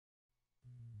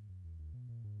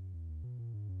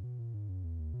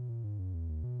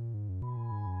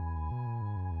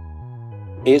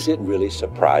Is it really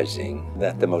surprising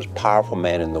that the most powerful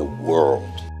man in the world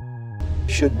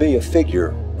should be a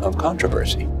figure of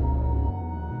controversy?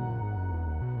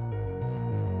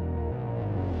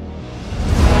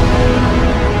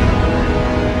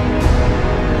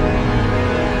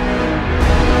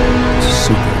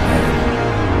 Superman,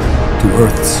 to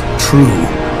Earth's true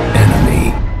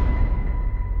enemy.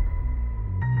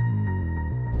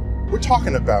 We're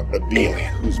talking about a being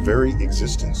whose very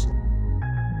existence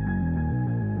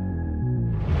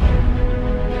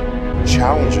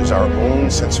challenges our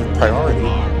own sense of priority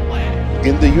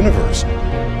in the universe.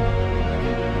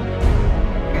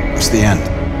 It's the end.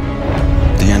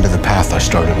 The end of the path I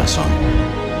started us on.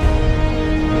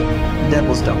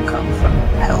 Devils don't come from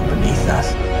hell beneath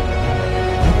us.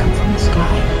 They come from the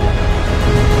sky.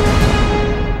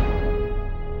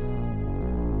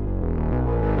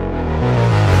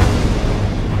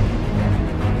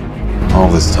 All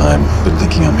this time, been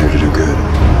thinking I'm here to do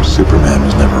good. Superman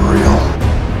was never real.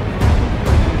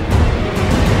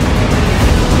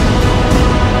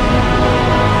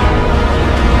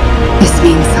 This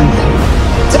means something.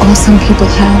 It's all some people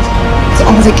have. It's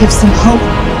all that gives them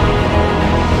hope.